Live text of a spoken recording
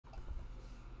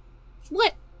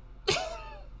What?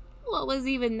 What was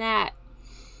even that?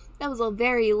 That was a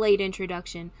very late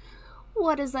introduction.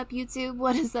 What is up, YouTube?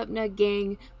 What is up, Nug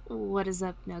Gang? What is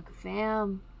up, Nug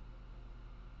Fam?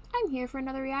 I'm here for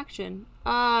another reaction.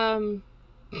 I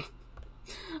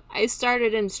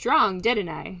started in strong, didn't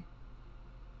I?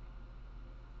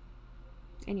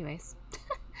 Anyways.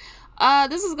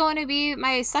 This is going to be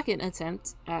my second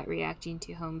attempt at reacting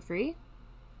to Home Free.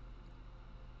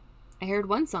 I heard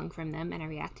one song from them and I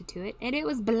reacted to it, and it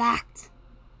was blocked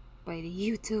by the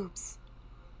YouTubes.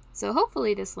 So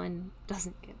hopefully this one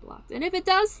doesn't get blocked. And if it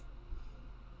does,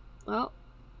 well,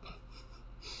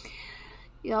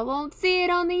 y'all won't see it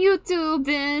on the YouTube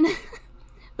then.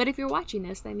 But if you're watching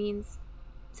this, that means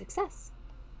success.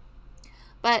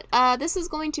 But this is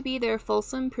going to be their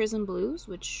Folsom Prison Blues,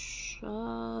 which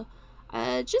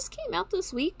just came out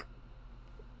this week,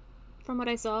 from what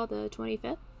I saw, the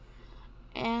 25th.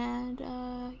 And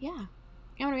yeah, I'm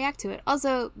gonna react to it.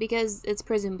 Also, because it's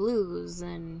Prison Blues,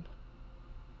 and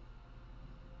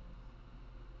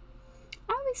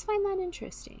I always find that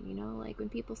interesting, you know, like when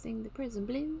people sing the prison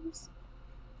blues.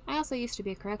 I also used to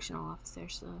be a correctional officer,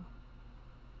 so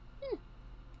I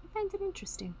find it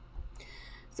interesting.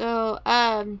 So,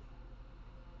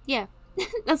 yeah,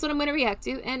 that's what I'm going to react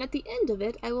to, and at the end of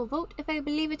it, I will vote if I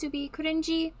believe it to be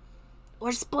cringy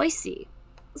or spicy.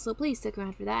 So please stick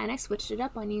around for that, and I switched it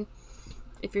up on you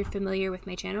if you're familiar with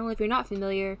my channel. If you're not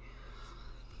familiar,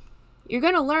 you're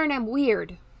going to learn I'm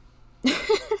weird.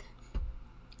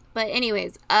 But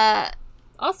anyways,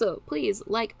 also, please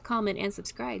like, comment, and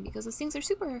subscribe, because those things are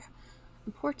super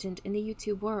important in the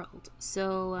YouTube world.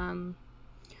 So,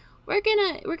 we're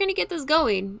gonna get this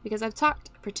going, because I've talked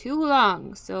for too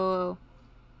long. So,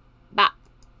 bye.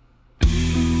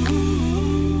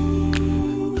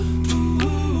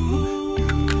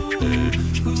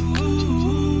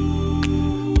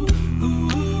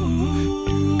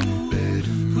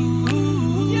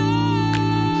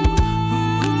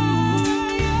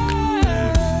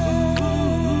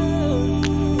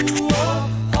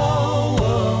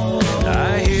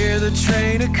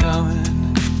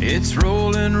 It's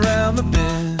rolling round the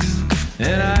bend,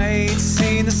 and I ain't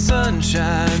seen the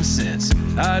sunshine since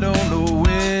I don't know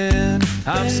when.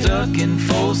 I'm stuck in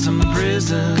Folsom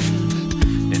prison,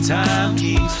 and time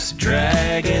keeps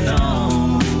dragging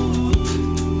on.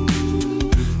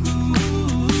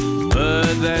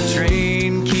 But that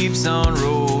train keeps on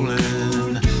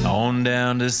rolling on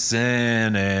down to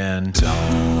San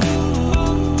Antonio.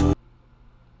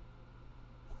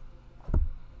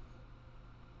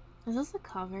 Is this a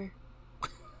cover?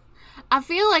 I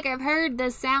feel like I've heard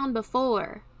this sound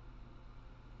before.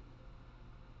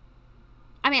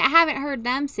 I mean, I haven't heard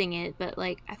them sing it, but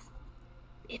like,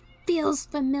 it feels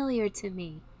familiar to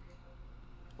me.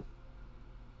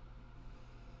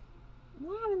 Am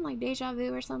I having like deja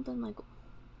vu or something? Like,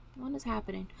 what is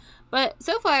happening? But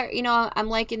so far, you know, I'm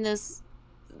liking this,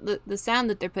 the sound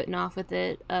that they're putting off with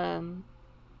it.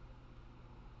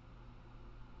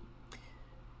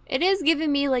 It is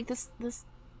giving me like this,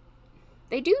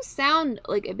 they do sound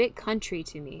like a bit country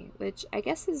to me, which I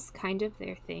guess is kind of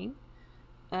their thing,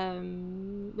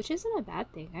 which isn't a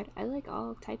bad thing. I like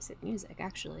all types of music,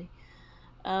 actually.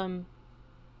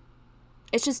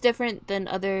 It's just different than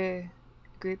other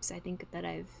groups, I think, that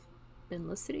I've been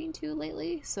listening to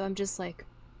lately, so I'm just like,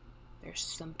 there's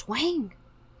some twang.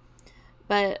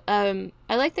 But I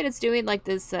like that it's doing like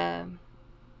this,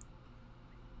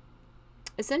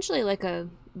 essentially like a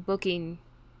booking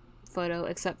photo,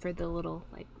 except for the little,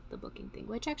 like, the booking thing,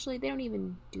 which actually they don't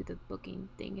even do the booking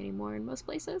thing anymore in most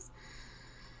places.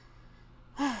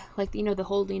 Like, you know, the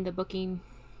holding the booking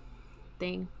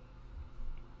thing.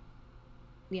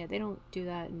 Yeah, they don't do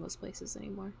that in most places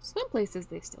anymore. Some places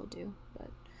they still do, but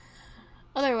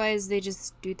otherwise they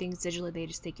just do things digitally. They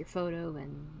just take your photo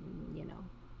and, you know,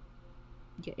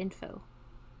 get info.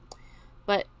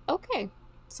 But okay,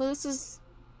 so this is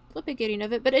the beginning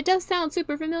of it, but it does sound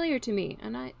super familiar to me,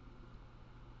 and I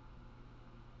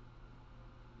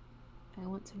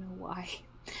want to know why.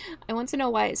 I want to know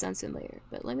why it sounds familiar,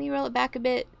 but let me roll it back a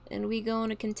bit, and we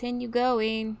gonna continue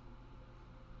going.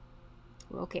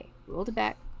 Okay, roll it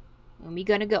back, and we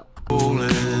gonna go.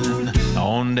 Rolling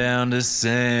on down to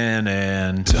San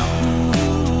Antonio.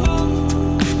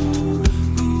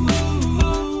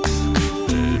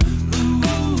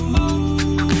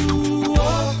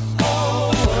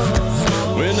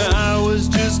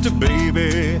 A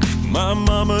baby, my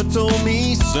mama told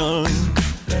me, son,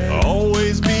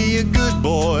 always be a good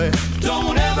boy,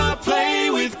 don't ever play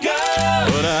with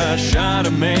guns. But I shot a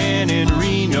man in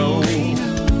Reno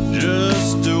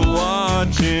just to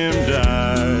watch him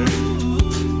die.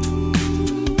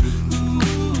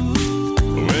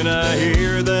 I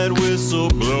hear that whistle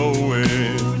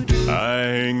blowing, I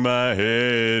hang my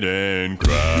head and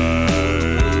cry.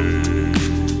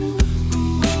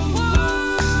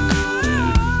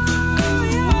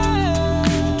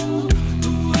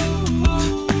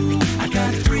 I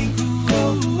got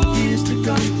 3-4 years to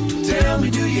go. Tell me,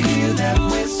 do you hear that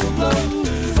whistle blow?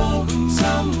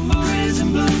 Folsom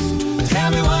prison blues.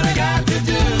 Tell me what I got to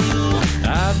do.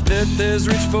 I bet there's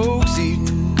rich folks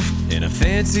eating in a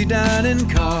fancy dining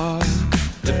car.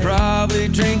 They're probably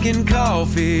drinking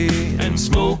coffee and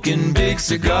smoking big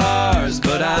cigars.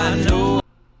 But I know I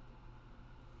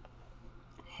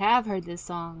have heard this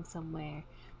song somewhere,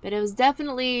 but it was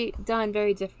definitely done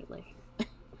very differently.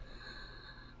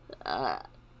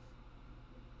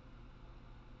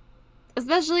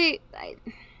 Especially,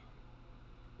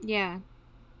 yeah.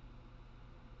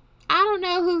 I don't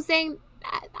know who sang.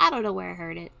 I don't know where I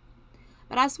heard it,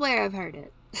 but I swear I've heard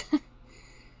it.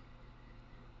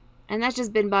 And that's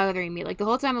just been bothering me. Like, the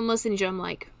whole time I'm listening to it, I'm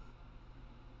like,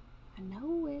 I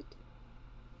know it.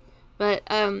 But,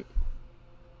 I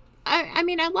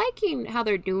mean, I'm liking how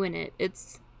they're doing it.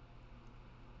 It's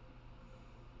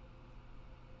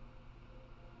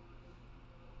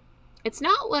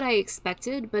not what I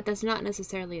expected, but that's not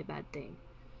necessarily a bad thing.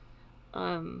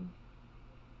 I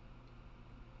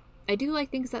do like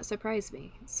things that surprise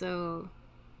me. So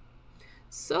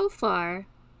far,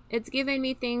 it's given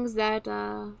me things that,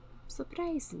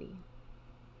 surprise me.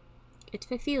 It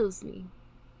fulfills me.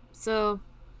 So,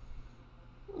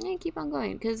 I keep on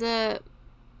going, because,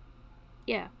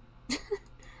 yeah.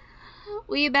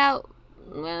 We're a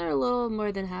little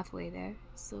more than halfway there.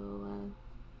 So,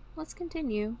 let's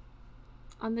continue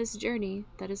on this journey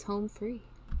that is home free.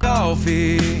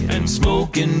 coffee and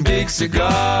smoking big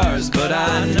cigars, but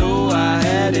I know I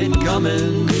had it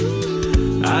coming.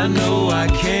 I know I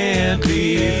can't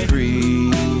be free.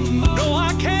 No,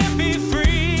 I can't be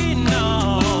free,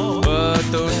 no. But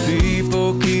those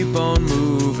people keep on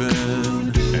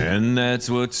moving, and that's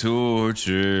what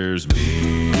tortures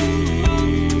me.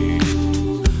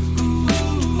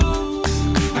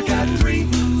 I got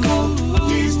 3-4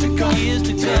 years to go.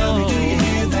 Tell me, do you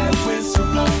hear that whistle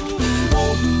blow?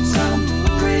 Some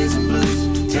prison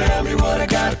blues. Tell me what I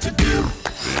got to do.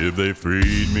 If they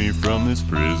freed me from this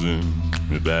prison,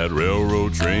 if that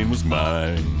railroad train was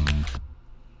mine.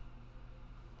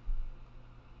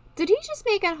 Did he just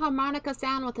make a harmonica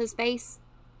sound with his face?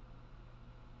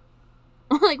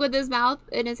 Like with his mouth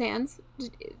in his hands?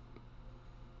 Did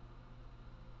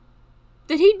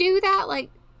he do that?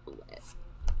 Like, how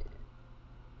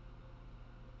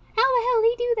the hell did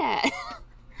he do that?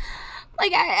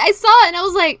 Like, I saw it and I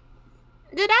was like,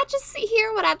 did I just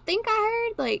hear what I think I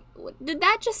heard? Like, did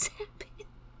that just happen?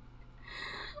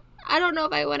 I don't know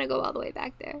if I want to go all the way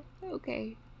back there.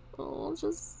 Okay. Well, I'll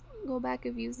just go back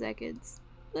a few seconds.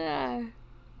 But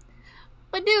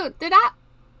dude, did I...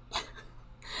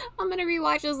 I'm gonna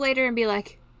rewatch this later and be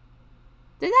like,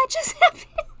 did that just happen?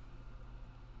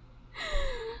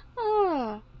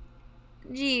 Oh,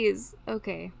 jeez.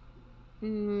 Okay.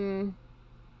 I'm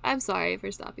sorry for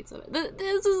stopping so much.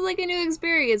 This is like a new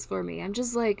experience for me. I'm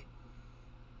just like,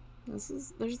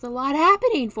 there's a lot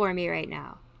happening for me right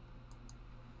now.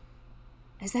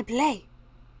 As I play.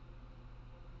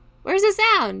 Where's the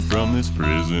sound? From this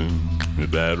prison, if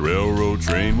that railroad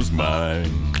train was mine,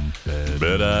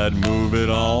 bet I'd move it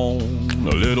on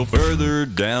a little further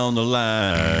down the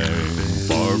line.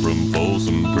 Far from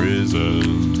Folsom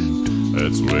prison,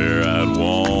 that's where I'd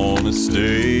want to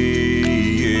stay.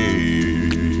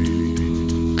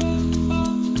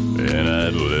 And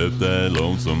I'd let that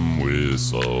lonesome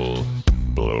whistle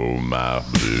blow my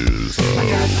blues away. I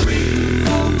got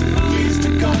 3-4 years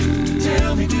to go.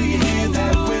 Tell me, do you hear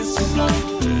that whistle blow?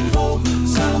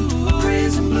 Folsom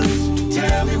prison blues.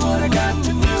 Tell me what I got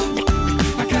to do.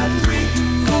 I got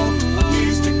 3-4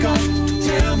 years to go.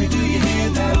 Tell me, do you hear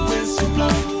that whistle blow?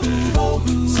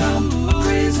 Folsom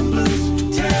prison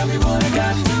blues. Tell me what I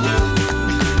got to do.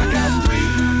 I got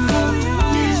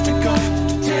 3-4 years to go.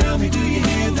 Tell me, do you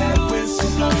hear that whistle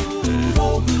blow?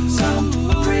 Folsom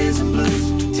prison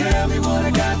blues. Tell me what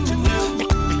I got to do.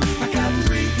 I got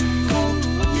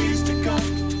 3-4 years to go.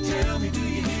 Tell me, do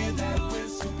you hear that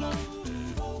whistle blow?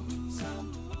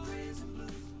 Folsom prison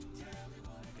blues. Tell me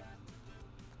what I got to do.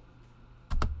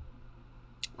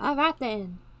 Alright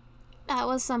then. That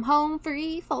was some home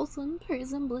free Folsom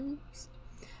prison blues.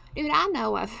 Dude, I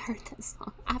know I've heard this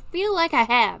song. I feel like I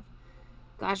have.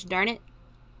 Gosh darn it.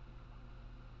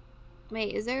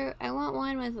 Wait, is there... I want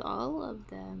one with all of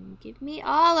them. Give me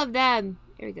all of them.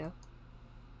 Here we go.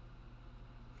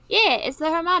 Yeah, it's the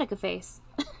harmonica face.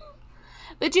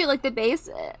 But dude, like the bass,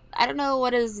 I don't know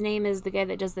what his name is, the guy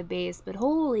that does the bass, but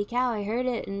holy cow, I heard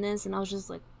it in this and I was just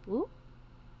like, ooh.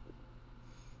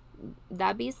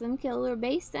 That'd be some killer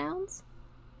bass sounds.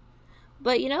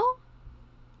 But you know,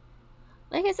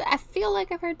 like I said, I feel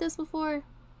like I've heard this before.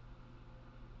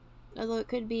 Although it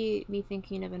could be me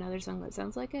thinking of another song that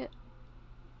sounds like it.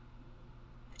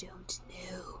 I don't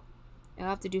know. I'll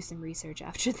have to do some research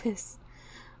after this.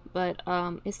 But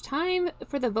it's time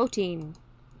for the voting.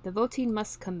 The voting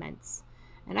must commence.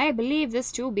 And I believe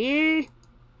this to be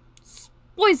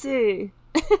SPOICY.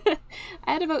 I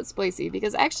had to vote SPOICY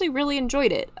because I actually really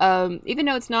enjoyed it. Even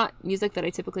though it's not music that I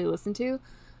typically listen to,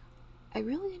 I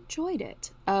really enjoyed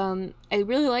it. I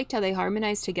really liked how they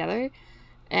harmonized together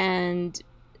and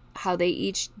how they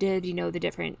each did, you know, the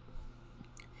different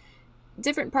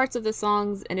parts of the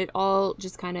songs, and it all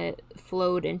just kind of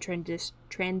flowed and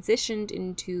transitioned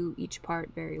into each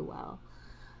part very well.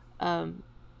 And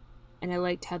I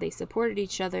liked how they supported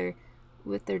each other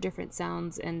with their different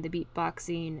sounds and the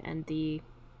beatboxing and the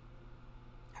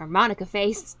harmonica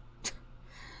face.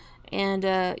 And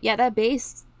yeah, that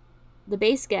bass, the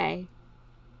bass guy.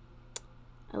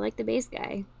 I like the bass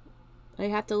guy. I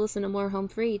have to listen to more Home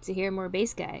Free to hear more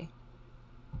bass guy.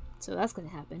 So that's gonna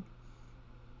happen.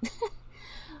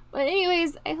 But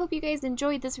anyways, I hope you guys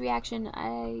enjoyed this reaction.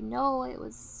 I know it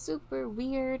was super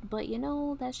weird, but you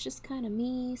know, that's just kind of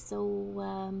me.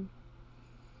 So,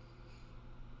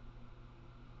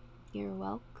 you're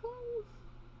welcome.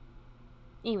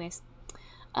 Anyways,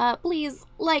 please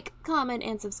like, comment,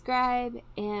 and subscribe.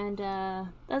 And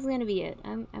that's gonna be it.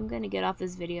 I'm gonna get off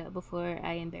this video before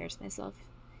I embarrass myself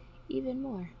even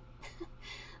more.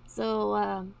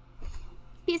 So,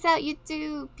 peace out,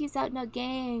 YouTube. Peace out, Nug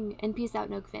Gang. And peace out,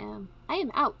 Nug Fam. I am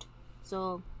out.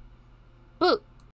 So, boo.